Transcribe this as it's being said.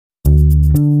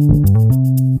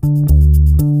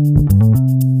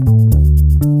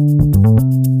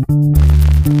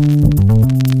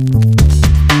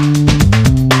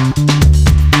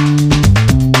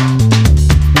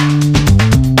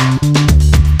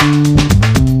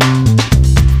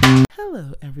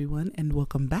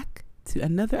welcome back to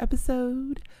another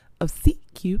episode of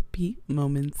CQP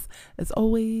Moments. As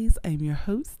always, I'm your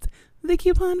host, the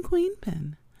Coupon Queen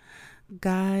Pen.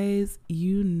 Guys,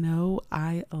 you know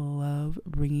I love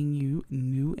bringing you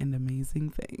new and amazing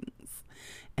things,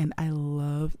 and I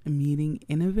love meeting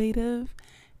innovative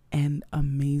and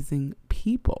amazing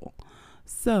people.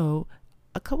 So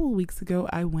a couple of weeks ago,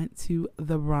 I went to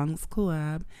the Bronx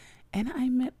Collab and I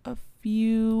met a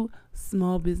few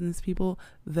small business people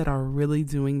that are really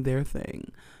doing their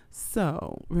thing.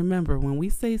 So remember, when we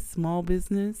say small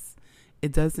business,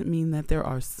 it doesn't mean that there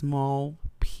are small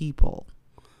people,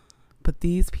 but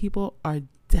these people are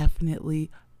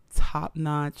definitely top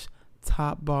notch,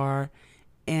 top bar.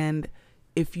 And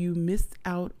if you missed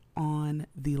out on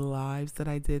the lives that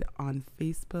I did on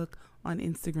Facebook, on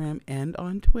Instagram, and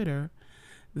on Twitter,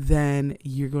 then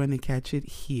you're going to catch it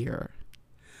here.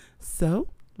 So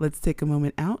let's take a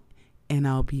moment out and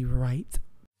I'll be right.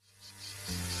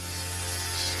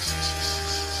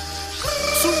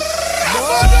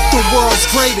 The world's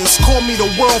greatest, call me the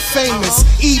world famous.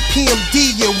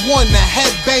 EPMD, you won the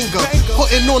headbanger.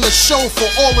 Putting on a show for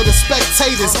all of the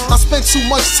spectators. I spent too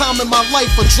much time in my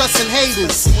life addressing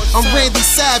haters. I'm Randy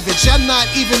Savage, I'm not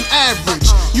even average.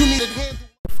 You need a hand.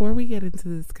 Before we get into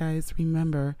this, guys,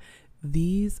 remember,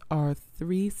 these are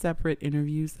 3 separate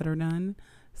interviews that are done.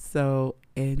 So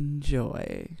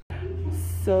enjoy.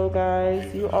 So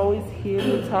guys, you always hear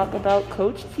me talk about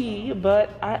Coach T,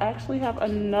 but I actually have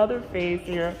another face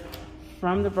here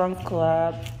from the Bronx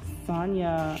Collab,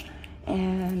 Sonia.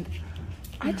 And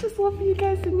I just love for you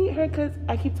guys to meet her because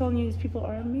I keep telling you these people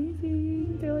are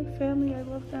amazing. They're like family. I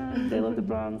love them. They love the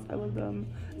Bronx. I love them.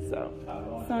 So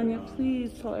Sonia,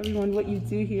 please tell everyone what you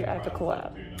do here at the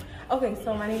Collab. Okay,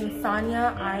 so my name is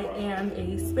Sonia. I am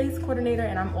a space coordinator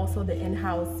and I'm also the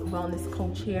in-house wellness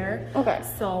coach here. Okay.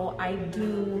 So I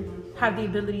do have the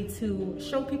ability to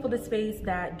show people the space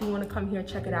that do want to come here,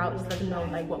 check it out, just let them know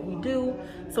like what we do.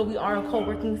 So we are a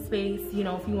co-working space. You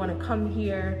know, if you want to come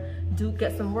here,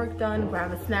 get some work done,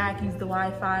 grab a snack, use the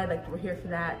Wi-Fi, like we're here for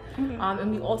that.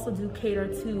 And we also do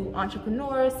cater to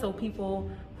entrepreneurs, so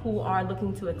people who are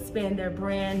looking to expand their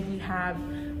brand. We have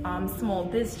small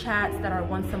biz chats that are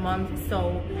once a month,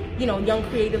 so you know, young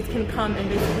creatives can come and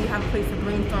basically have a place to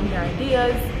brainstorm their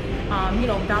ideas, you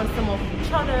know, bounce them off of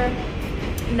each other,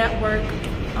 network.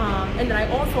 And then I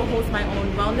also host my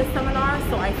own wellness seminar,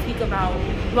 so I speak about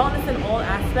wellness in all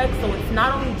aspects. So it's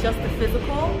not only just the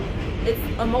physical, it's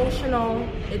emotional,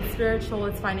 it's spiritual,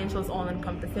 it's financial, it's all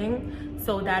encompassing.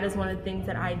 So that is one of the things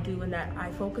that I do and that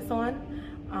I focus on.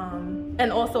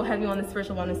 And also heavy on the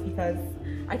spiritual wellness because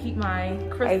I keep my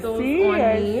crystals on me.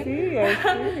 I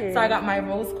see. So I got my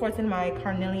rose quartz and my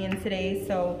carnelian today.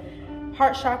 So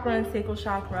heart chakra and sacral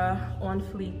chakra on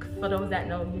fleek. For those that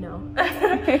know, you know.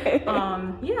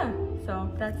 Yeah,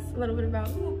 so that's a little bit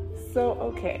about me. So,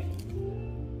 okay.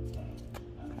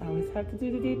 I always have to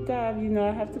do the deep dive. You know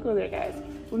I have to go there, guys.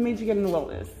 What made you get into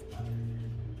wellness?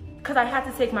 Because I had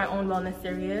to take my own wellness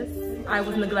serious. I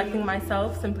was neglecting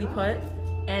myself, simply put.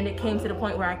 And it came to the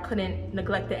point where I couldn't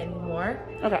neglect it anymore.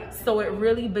 Okay. So it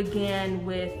really began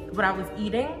with what I was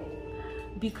eating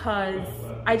because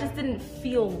I just didn't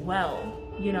feel well,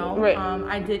 you know? Right.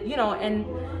 I did, you know, and,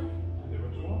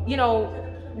 you know,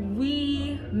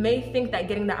 we may think that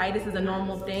getting the itis is a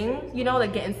normal thing, you know,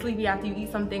 like getting sleepy after you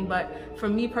eat something, but for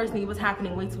me personally, it was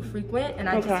happening way too frequent and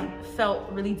I just felt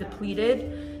really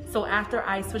depleted. So after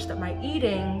I switched up my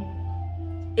eating,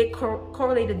 it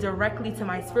correlated directly to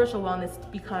my spiritual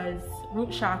wellness because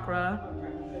root chakra,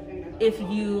 if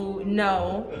you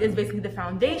know, is basically the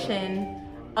foundation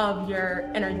of your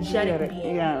energetic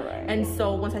being. Yeah, right. And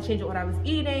so once I changed what I was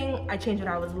eating, I changed what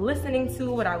I was listening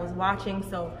to, what I was watching.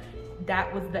 So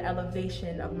that was the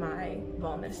elevation of my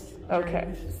wellness.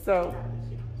 Okay, so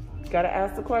gotta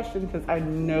ask the question because I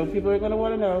know people are gonna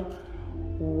want to know.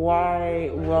 Why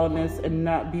wellness and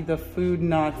not be the food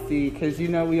Nazi? Because you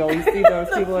know we always see those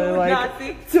people are like,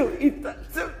 don't eat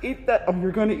that. Oh,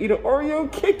 you're gonna eat an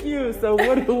Oreo, kick you. So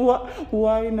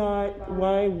why not?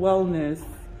 Why wellness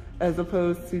as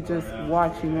opposed to just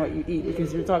watching what you eat?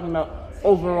 Because you're talking about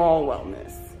overall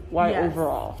wellness. Why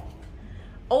overall?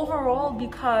 Overall,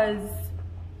 because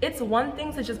it's one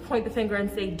thing to just point the finger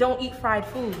and say, don't eat fried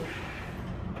food.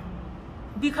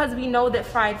 Because we know that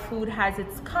fried food has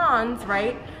its cons,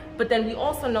 right? But then we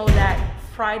also know that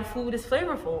fried food is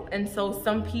flavorful. And so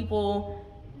some people,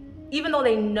 even though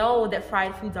they know that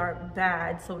fried foods are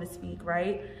bad, so to speak,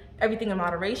 right? Everything in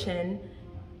moderation,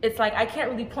 it's like I can't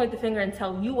really point the finger and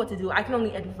tell you what to do. I can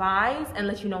only advise and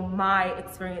let you know my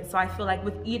experience. So I feel like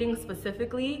with eating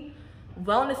specifically,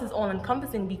 wellness is all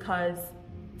encompassing because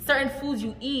certain foods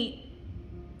you eat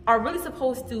are really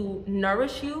supposed to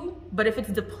nourish you, but if it's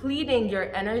depleting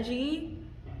your energy,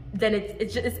 then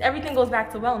it's everything goes back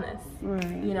to wellness,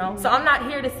 you know? So I'm not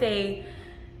here to say,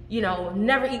 you know,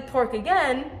 never eat pork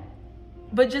again,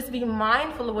 but just be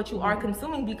mindful of what you are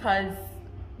consuming, because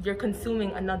you're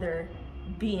consuming another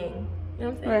being. You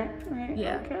know what I'm saying? Right.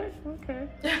 Yeah. Okay.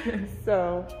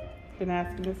 So, been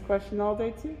asking this question all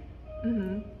day too.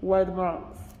 Why the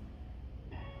Bronx?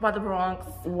 Why the Bronx?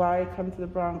 Why come to the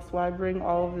Bronx? Why bring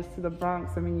all of this to the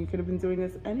Bronx? I mean, you could have been doing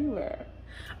this anywhere.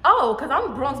 Oh, because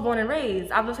I'm Bronx born and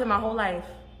raised. I've lived here my whole life.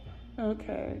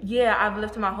 Okay. Yeah, I've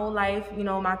lived here my whole life. You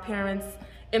know, my parents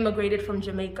immigrated from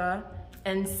Jamaica.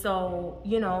 And so,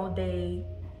 you know, they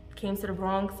came to the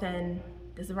Bronx, and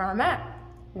this is where I'm at.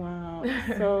 Wow.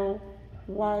 So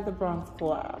why the Bronx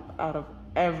collab out of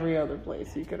every other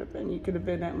place you could have been? You could have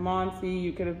been at Monty.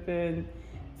 You could have been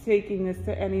taking this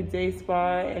to any day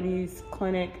spa, any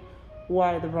clinic.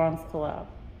 Why the Bronx collab?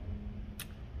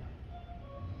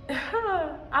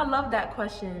 I love that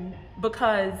question,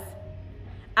 because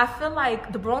I feel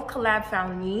like the Bronx collab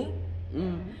found me.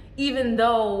 Even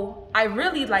though I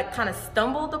really like kind of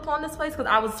stumbled upon this place, because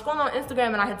I was scrolling on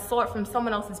Instagram and I had saw it from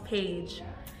someone else's page.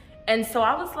 And so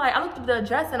I was like, I looked up the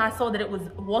address and I saw that it was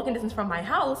walking distance from my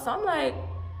house. So I'm like,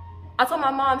 I told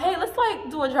my mom, hey, let's like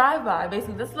do a drive-by,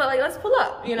 basically. Let's pull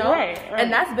up, you know? Right.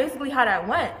 And that's basically how that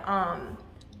went.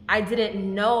 I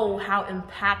didn't know how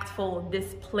impactful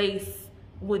this place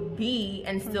would be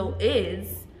and still is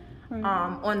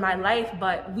on my life,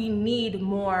 but we need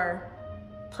more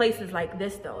places like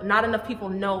this though. Not enough people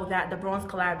know that the Bronx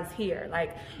collab is here.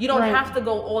 Like, you don't have to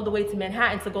go all the way to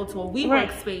Manhattan to go to a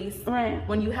WeWork space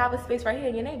when you have a space right here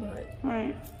in your neighborhood.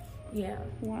 Yeah.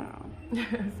 Wow.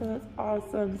 So that's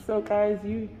awesome. So guys,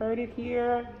 you heard it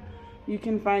here. You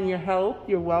can find your health,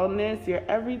 your wellness, your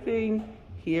everything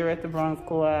here at the Bronx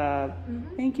collab.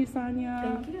 Thank you,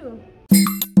 Sonia. Thank you.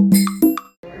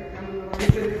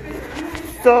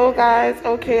 So guys,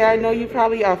 okay, I know you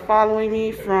probably are following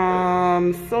me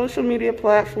from social media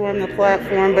platform to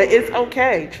platform, but it's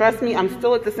okay. Trust me, I'm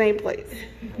still at the same place.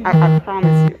 I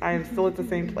promise you, I am still at the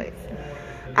same place.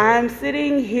 I'm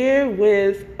sitting here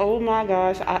with, oh my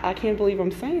gosh, I can't believe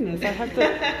I'm saying this.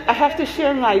 I have to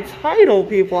share my title,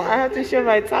 people. I have to share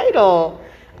my title.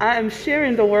 I am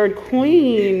sharing the word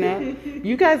queen.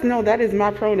 You guys know that is my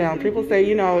pronoun. People say,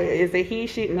 you know, is it he,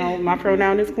 she? No, my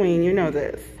pronoun is queen. You know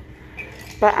this.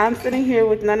 But I'm sitting here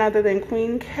with none other than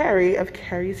Queen Carrie of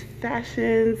Carrie's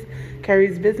Fashions,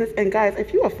 Carrie's Business. And guys,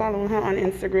 if you are following her on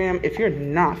Instagram, if you're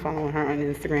not following her on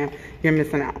Instagram, you're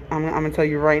missing out. I'm gonna tell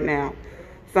you right now.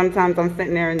 Sometimes I'm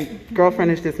sitting there and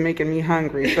girlfriend is just making me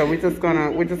hungry. So we're just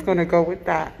gonna go with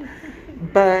that.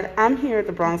 But I'm here at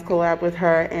the Bronx collab with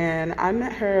her, and I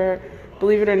met her,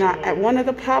 believe it or not, at one of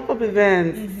the pop-up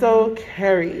events. So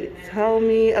Carrie, tell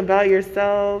me about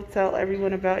yourself. Tell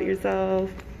everyone about yourself.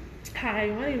 Hi,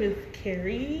 my name is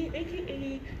Carrie,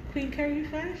 aka Queen Carrie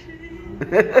Fashion.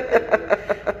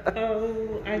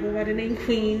 I go by the name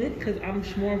Queen because I'm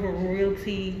more of a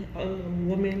royalty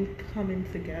woman coming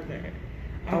together.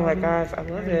 Oh my gosh, I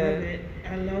love it.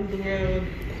 I love the word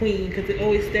queen because it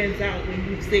always stands out when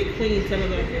you say queen, some of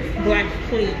the black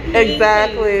queen.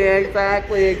 Exactly.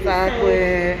 So,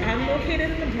 I'm located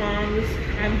in the Bronx.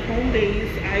 I'm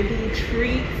home-based. I do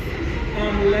treats,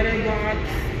 letterbox.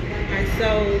 I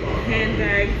sell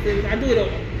handbags. I do it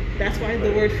all. That's why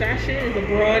the word fashion is a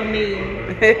broad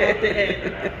name at the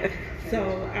end.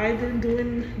 So I've been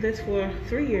doing this for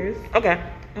 3 years. Okay.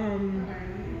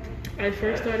 I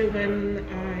first started when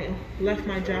I left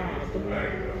my job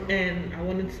and I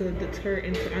wanted to deter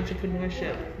into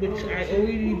entrepreneurship, which I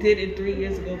already did it 3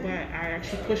 years ago, but I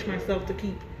actually pushed myself to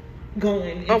keep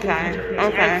going into entrepreneurship. I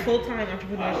have full-time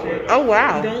entrepreneurship. Oh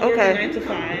wow. I don't work 9 to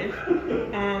 5.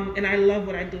 And I love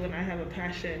what I do, and I have a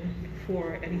passion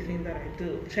for anything that I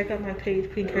do. Check out my page,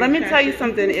 Queen Carrie Let me Fashion. tell you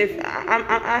something. If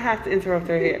I have to interrupt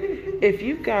her here. If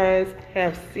you guys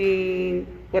have seen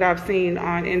what I've seen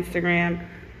on Instagram,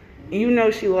 you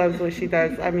know she loves what she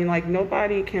does. I mean, like,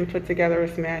 nobody can put together a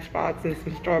Smashbox and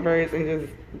some strawberries and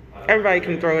just, everybody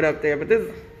can throw it up there. But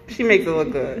she makes it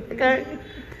look good, okay?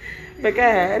 But go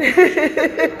ahead.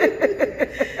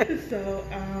 So,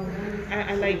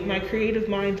 I like, my creative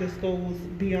mind just goes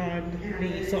beyond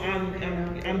me. So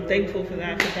I'm thankful for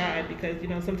that, for God, because, you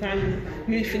know, sometimes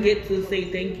we forget to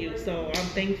say thank you. So I'm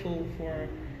thankful for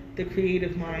the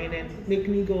creative mind and make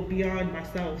me go beyond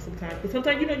myself sometimes. Because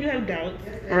sometimes, you know, you have doubts.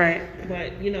 Right.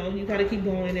 But, you know, you got to keep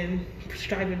going and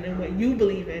striving in what you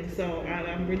believe in. So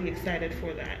I'm really excited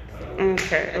for that. So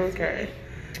Okay.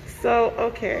 So,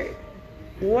 okay.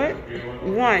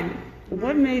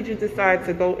 what made you decide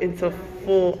to go into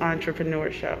full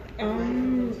entrepreneurship?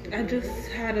 I just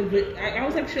had I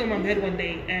was actually on my bed one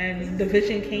day and the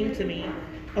vision came to me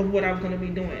of what I was going to be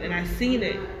doing, and I seen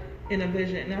it in a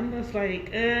vision, and I'm just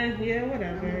like, yeah,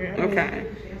 whatever. Okay.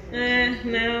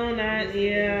 No, not,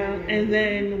 yeah. And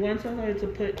then once I started to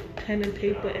put pen and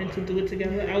paper and to do it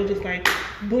together, I was just like,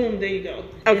 boom, there you go.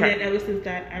 Okay. And then ever since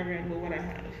that, I ran with what I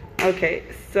have. Okay,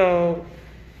 so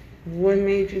what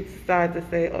made you decide to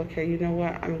say, okay, you know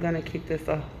what, I'm going to keep this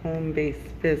a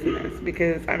home-based business?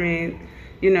 Because, I mean,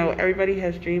 you know, everybody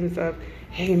has dreams of,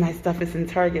 hey, my stuff is in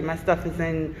Target, my stuff is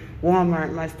in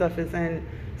Walmart, my stuff is in...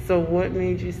 So what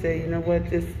made you say, you know what,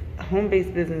 this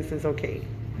home-based business is okay?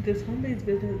 This home-based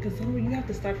business, because you have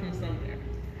to start from somewhere.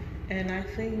 And I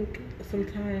think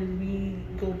sometimes we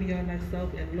go beyond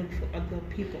ourselves and look for other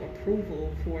people's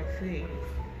approval for things.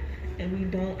 And we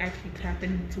don't actually tap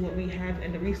into what we have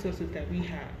and the resources that we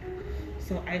have.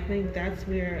 So I think that's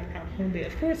where our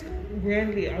home-based, of course,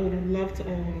 grandly, I would have loved to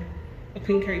own a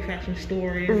Queen Carrie fashion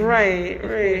store. Right.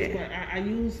 But I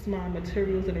use my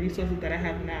materials and the resources that I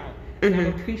have now. And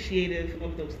I'm appreciative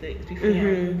of those things before I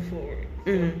move forward.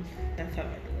 So that's how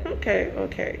I do it.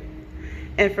 Okay.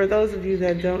 And for those of you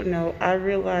that don't know, I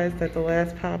realized that the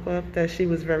last pop-up that she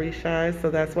was very shy, so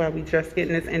that's why we just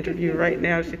getting this interview right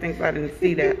now. She thinks I didn't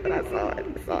see that, but I saw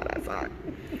it.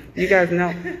 You guys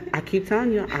know, I keep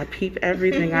telling you, I peep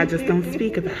everything, I just don't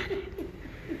speak about it.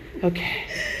 Okay.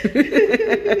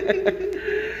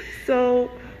 So,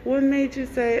 what made you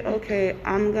say, okay,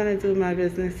 I'm going to do my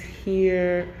business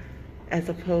here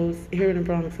here in the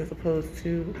Bronx, as opposed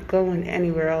to going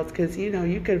anywhere else? Because, you know,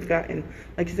 you could have gotten,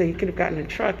 like you said, you could have gotten a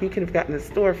truck, you could have gotten a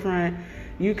storefront,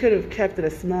 you could have kept it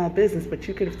a small business, but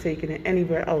you could have taken it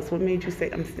anywhere else. What made you say,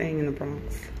 I'm staying in the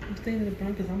Bronx? I'm staying in the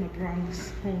Bronx because I'm a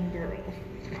Bronx homegirl.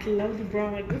 I love the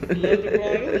Bronx.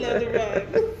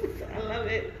 I love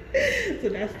it.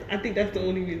 So I think that's the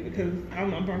only reason, because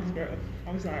I'm a Bronx girl.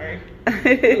 I'm sorry. I love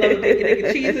the bacon, egg,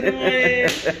 and cheese in the morning.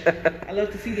 I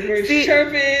love to see the birds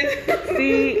chirping.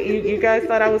 See, you guys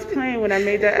thought I was playing when I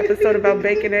made that episode about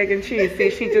bacon, egg, and cheese. See,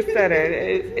 she just said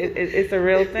it. It's a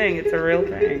real thing. It's a real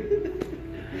thing.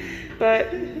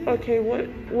 But, okay,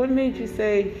 what made you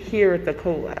say here at the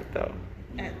collab, though?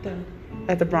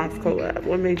 At the Bronx collab.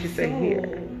 What made you say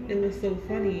here? It was so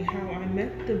funny how I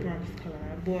met the Bronx collab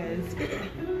was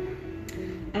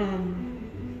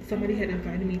somebody had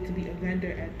invited me to be a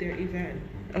vendor at their event.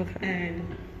 Okay.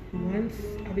 And once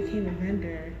I became a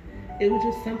vendor, it was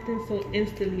just something so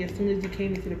instantly. As soon as you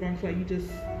came into the Bronx, like, you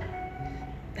just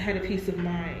had a peace of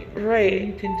mind. Right.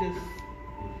 You can just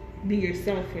be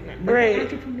yourself, or not right. an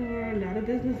entrepreneur, not a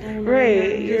business owner.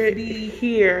 Right. You're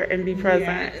here and be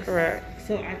present. Yes. Correct.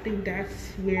 So I think that's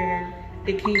where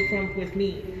it came from with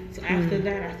me. So after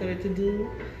that, I started to do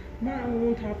my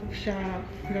own pop-up shop,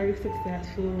 very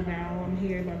successful. Now I'm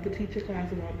here about to teach a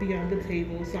class about Beyond the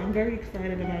Table. So I'm very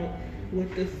excited about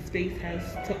what this space has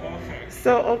to offer.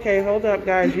 So, okay, hold up,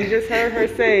 guys. You just heard her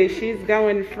say she's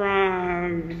going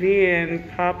from being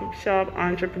pop-up shop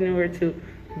entrepreneur to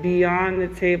Beyond the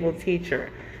Table teacher.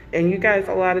 And you guys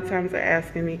a lot of times are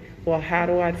asking me, well, how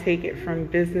do I take it from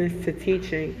business to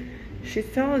teaching?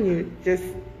 She's telling you, just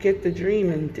get the dream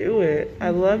and do it. I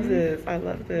love this.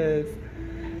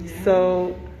 Yeah.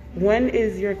 So, when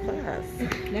is your class?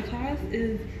 My class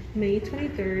is May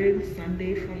 23rd,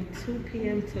 Sunday from 2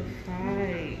 p.m. to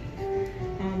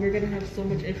 5. We're going to have so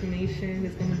much information.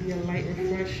 It's going to be a light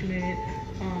refreshment,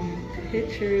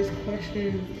 pictures,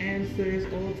 questions,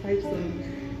 answers, all types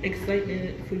of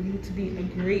excitement for you to be a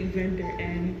great vendor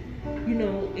and, you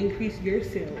know, increase your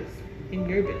sales in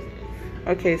your business.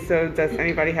 Okay, so does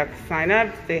anybody have to sign up?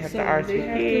 Do they have to RSVP?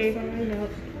 They have to sign up.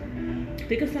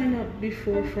 They can sign up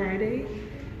before Friday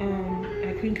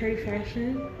at Queen Carrie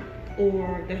Fashion,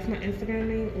 or that's my Instagram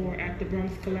name, or at the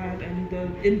Bronx Collab. And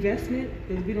the investment,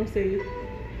 because we don't say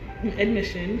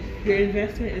admission, your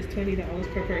investment is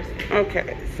 $20 per person.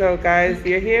 Okay, so guys,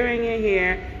 you're hearing it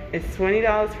here. It's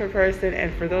 $20 per person,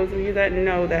 and for those of you that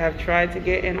know, that have tried to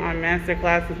get in on master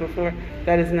classes before,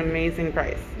 that is an amazing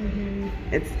price.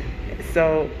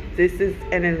 So this is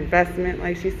an investment.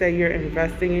 Like she said, you're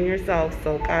investing in yourself.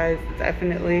 So guys,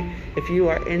 definitely, if you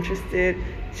are interested,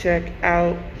 check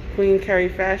out Queen Carrie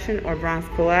Fashion or Bronx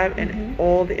Collab, and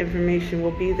all the information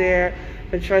will be there.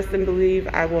 But trust and believe,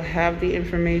 I will have the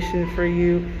information for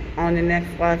you on the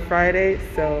next Live Friday,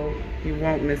 so you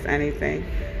won't miss anything.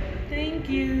 Thank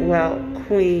you. Well,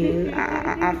 Queen,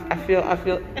 I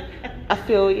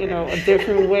feel, you know, a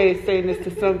different way saying this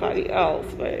to somebody else,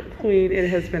 but Queen, it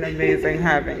has been amazing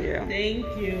having you. Thank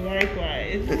you.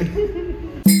 Likewise.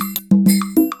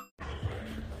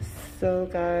 So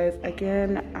guys,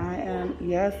 again,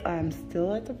 I'm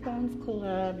still at the Bronx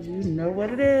Collab. You know what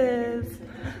it is.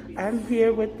 I'm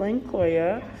here with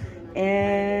Lynkoya,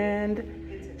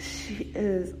 and she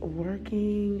is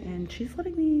working, and she's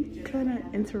letting me kind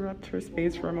of interrupt her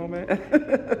space for a moment.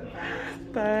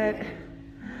 But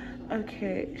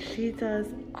okay, she does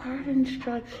art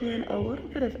instruction, a little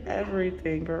bit of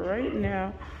everything, but right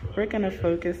now we're gonna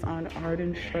focus on art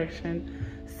instruction.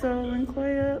 So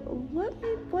Lynkoya, let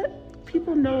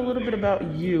people know a little bit about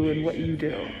you and what you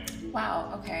do.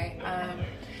 Wow, okay.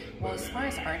 Well, as far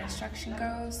as art instruction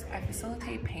goes, I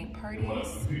facilitate paint parties,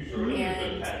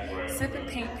 and sip and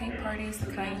paint parties,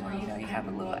 the kind where, you have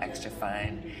a little extra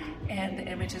fun and the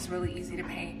image is really easy to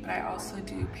paint. But I also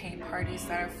do paint parties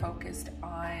that are focused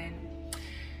on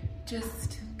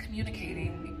just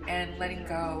communicating and letting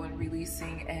go and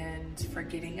releasing and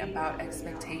forgetting about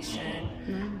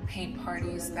expectation. Paint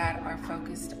parties that are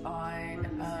focused on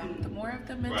the more of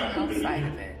the mental health side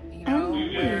of it,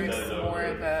 where it's more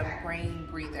of a brain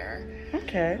breather.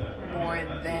 Okay. More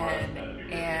than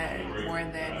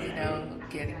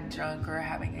getting drunk or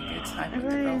having a good time with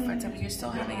the girlfriends. I mean, you're still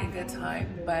having a good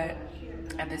time, but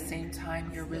at the same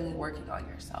time, you're really working on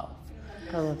yourself.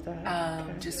 I love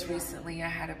that. Just recently I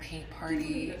had a paint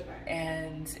party,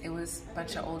 and it was a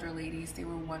bunch of older ladies. They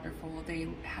were wonderful. They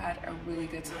had a really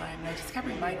good time, and I just kept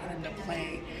reminding them to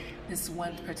play. This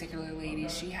one particular lady,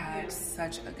 she had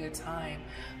such a good time,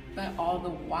 but all the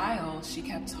while she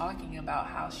kept talking about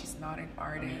how she's not an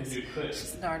artist,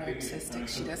 she's not artistic,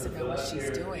 she doesn't know what she's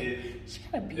doing. She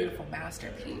had a beautiful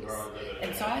masterpiece,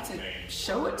 and so I had to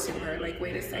show it to her, like,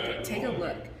 wait a second, take a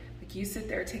look. You sit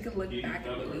there, take a look back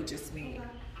at what you just made.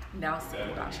 Now say it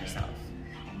about yourself.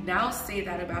 Now say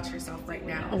that about yourself right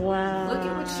now. Wow. Look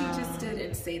at what you just did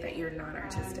and say that you're not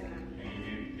artistic.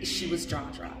 She was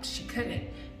jaw-dropped. She couldn't,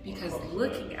 because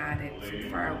looking at it from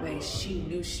far away, she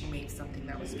knew she made something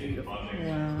that was beautiful.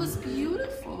 Wow. It was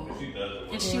beautiful.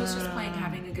 And she was just playing,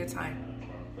 having a good time.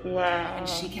 Wow. And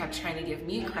she kept trying to give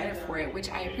me credit for it, which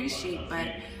I appreciate, but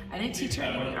I didn't teach her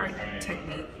any art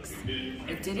techniques.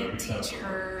 I didn't teach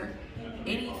her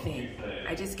anything.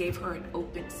 I just gave her an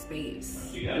open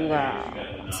space.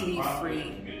 Wow. To be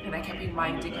free. And I kept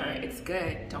reminding her, it's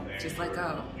good. Don't just let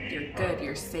go. You're good.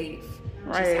 You're safe.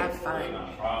 Right. Just have fun.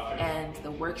 And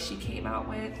the work she came out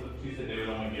with,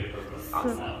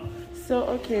 awesome. So,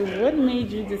 okay, what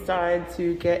made you decide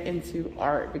to get into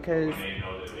art? Because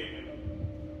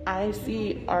I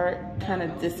see art kind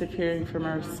of disappearing from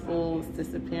our schools,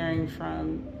 disappearing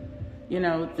from,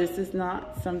 this is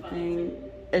not something,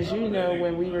 as you know,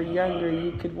 when we were younger,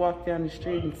 you could walk down the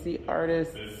street and see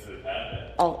artists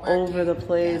all over the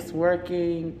place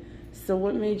working. So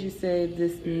what made you say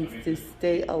this needs to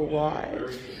stay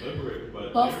alive?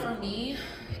 Well, for me,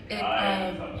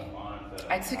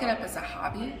 I took it up as a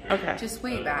hobby, just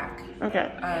way back.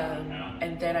 Okay.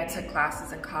 And then I took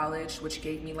classes in college, which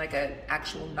gave me like an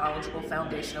actual knowledgeable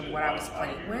foundation of what I was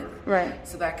playing with. Right.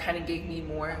 So that kind of gave me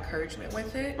more encouragement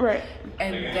with it. Right.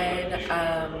 And then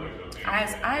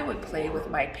as I would play with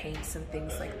my paints and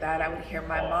things like that, I would hear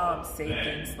my mom say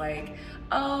things like,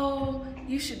 oh,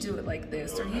 you should do it like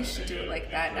this, or you should do it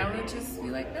like that. And I would just be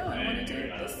like, no, I want to do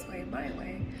it this way, my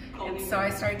way. And so I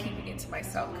started keeping it to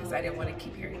myself because I didn't want to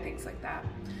keep hearing things like that.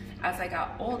 As I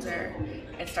got older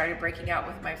and started breaking out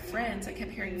with my friends, I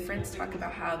kept hearing friends talk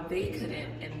about how they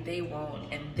couldn't and they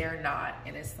won't and they're not.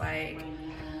 And it's like,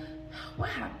 what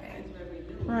happened?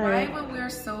 Right. Why, when we're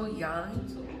so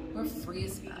young, we're free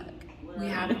as fuck. We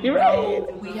have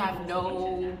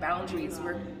no boundaries.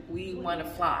 We want to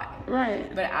fly.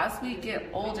 Right. But as we get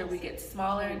older, we get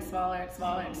smaller and smaller and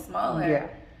smaller and smaller. Yeah.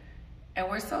 And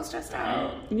we're so stressed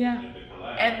out. Yeah.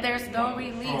 And there's no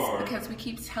release because we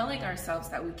keep telling ourselves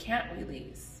that we can't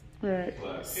release. Right.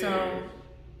 So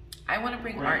I want to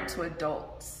bring art to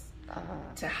adults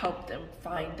to help them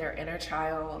find their inner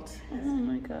child. Oh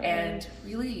my God. And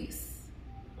release.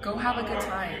 Go have a good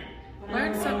time.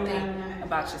 Learn something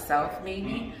about yourself,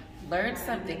 maybe. Learn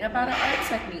something about an art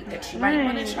technique that you might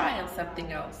want to try on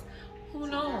something else. Who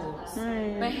knows?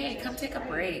 Right. But hey, come take a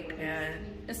break, man.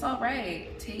 It's all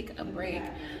right. Take a break.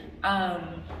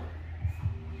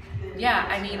 Yeah,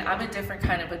 I mean, I'm a different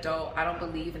kind of adult. I don't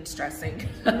believe in stressing.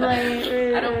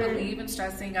 Right. I don't believe in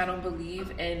stressing. I don't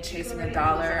believe in chasing a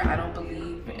dollar. I don't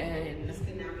believe in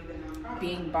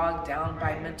being bogged down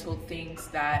by mental things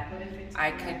that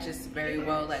I could just very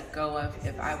well let go of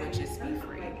if I would just be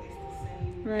free.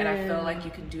 Right. And I feel like you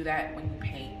can do that when you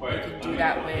paint. You can do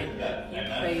that when you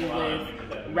play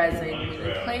with resin. When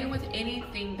you play with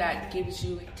anything that gives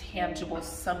you tangible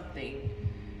something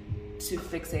to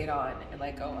fixate on and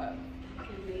let go of.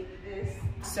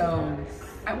 So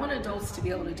I want adults to be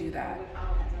able to do that.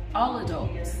 All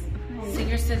adults,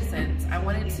 senior citizens. I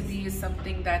want it to be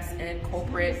something that's in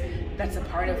corporate, that's a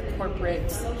part of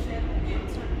corporate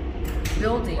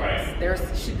buildings. There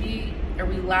should be a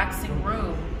relaxing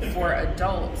room for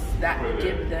adults that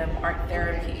give them art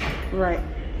therapy. Right.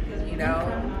 You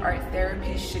know, art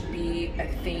therapy should be a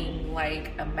thing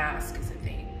like a mask is a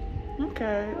thing.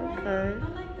 Okay.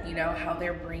 You know, how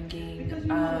they're bringing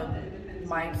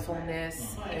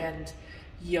mindfulness and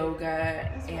yoga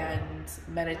and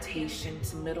meditation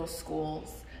to middle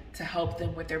schools to help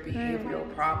them with their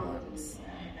behavioral problems.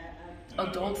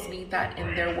 Adults need that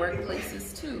in their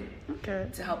workplaces too. Okay.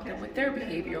 To help them with their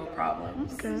behavioral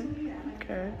problems.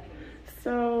 Okay.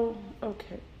 So,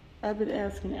 I've been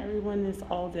asking everyone this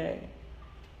all day.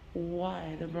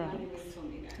 Why the Bronx?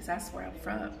 Because that's where I'm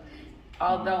from.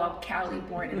 Although I'm Cali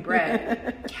born and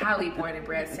bred,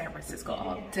 San Francisco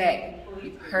all day.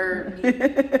 You've heard me.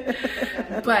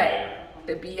 But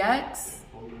the BX,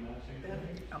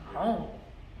 I'm home.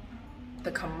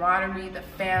 The camaraderie, the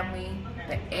family,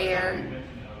 the air,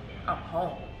 I'm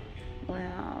home.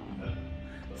 Wow.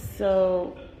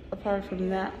 So, apart from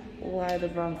that, why the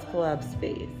Bronx Collab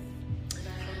space?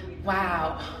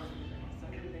 Wow.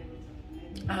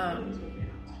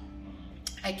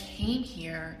 I came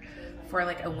here for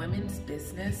like a women's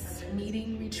business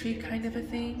meeting retreat kind of a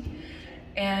thing.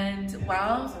 And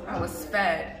while I was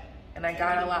fed and I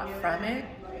got a lot from it,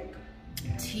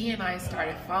 T and I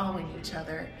started following each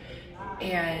other.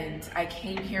 And I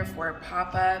came here for a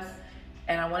pop-up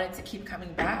and I wanted to keep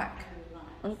coming back.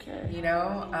 Okay. You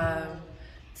know,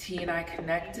 T and I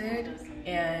connected,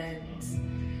 and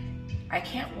I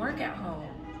can't work at home.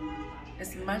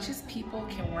 As much as people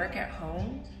can work at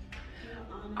home,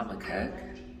 I'm a cook,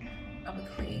 I'm a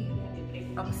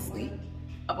clean, I'm a sleep,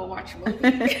 I'm a watch a movie.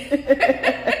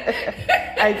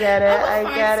 I get it.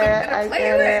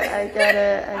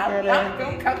 I'm not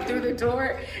gonna come through the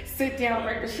door, sit down,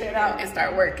 work the shit out, and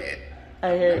start working.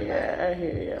 I hear you.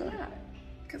 Yeah,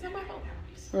 because I'm at home.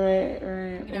 Right.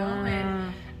 You know,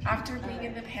 and after being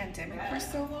in the pandemic for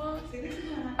so long,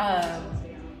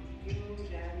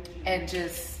 and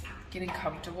just getting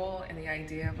comfortable in the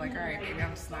idea of like, all right, maybe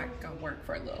I'm just not gonna work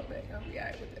for a little bit. I'll be all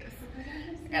right with this.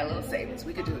 Got a little savings,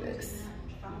 we could do this.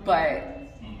 But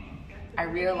I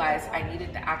realized I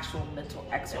needed the actual mental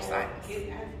exercise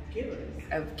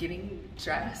of getting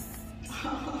dressed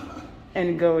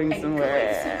and going somewhere.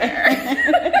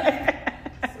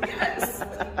 Yes.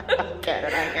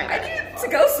 I needed to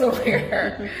go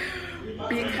somewhere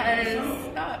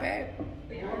because, nah, babe.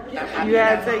 You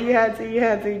had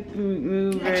to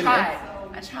move. I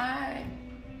tried.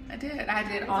 I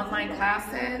did online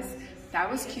classes.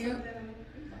 That was cute.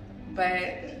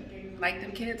 But like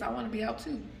them kids, I want to be out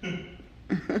too. Yeah.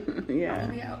 I want to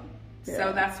be out. Yeah.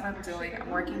 So that's what I'm doing. I'm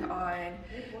working on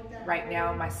right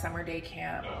now my summer day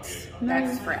camp.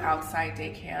 That's for outside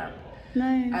day camp.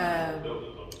 Nice.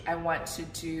 I want to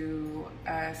do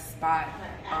a spot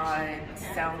on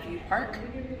Soundview Park.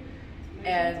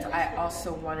 And I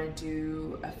also want to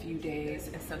do a few days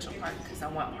in Central Park because I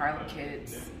want Harlem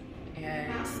kids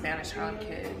and Spanish Harlem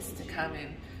kids to come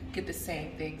and get the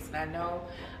same things. And I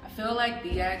feel like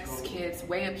BX kids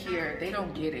way up here, they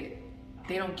don't get it.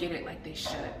 They don't get it like they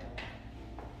should.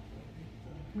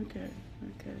 Okay.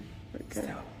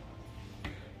 So.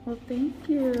 Well, thank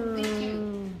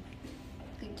you.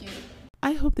 Thank you.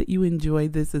 I hope that you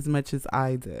enjoyed this as much as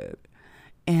I did.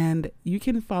 And you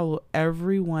can follow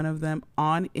every one of them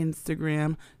on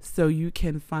Instagram so you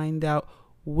can find out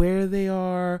where they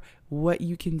are, what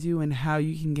you can do, and how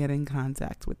you can get in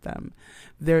contact with them.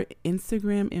 Their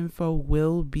Instagram info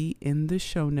will be in the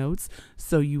show notes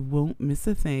so you won't miss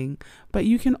a thing. But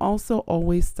you can also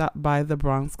always stop by the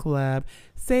Bronx Collab,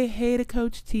 say hey to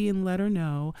Coach T, and let her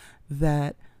know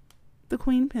that the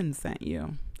Queen Pen sent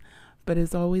you. But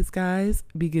as always, guys,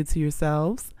 be good to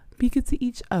yourselves, be good to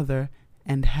each other,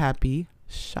 and happy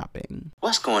shopping.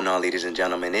 What's going on, ladies and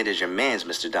gentlemen? It is your man's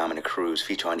Mr. Dominic Cruz,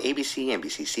 featured on ABC,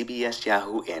 NBC, CBS,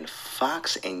 Yahoo, and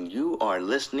Fox, and you are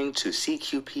listening to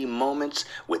CQP Moments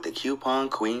with the Coupon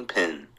Queen Pen.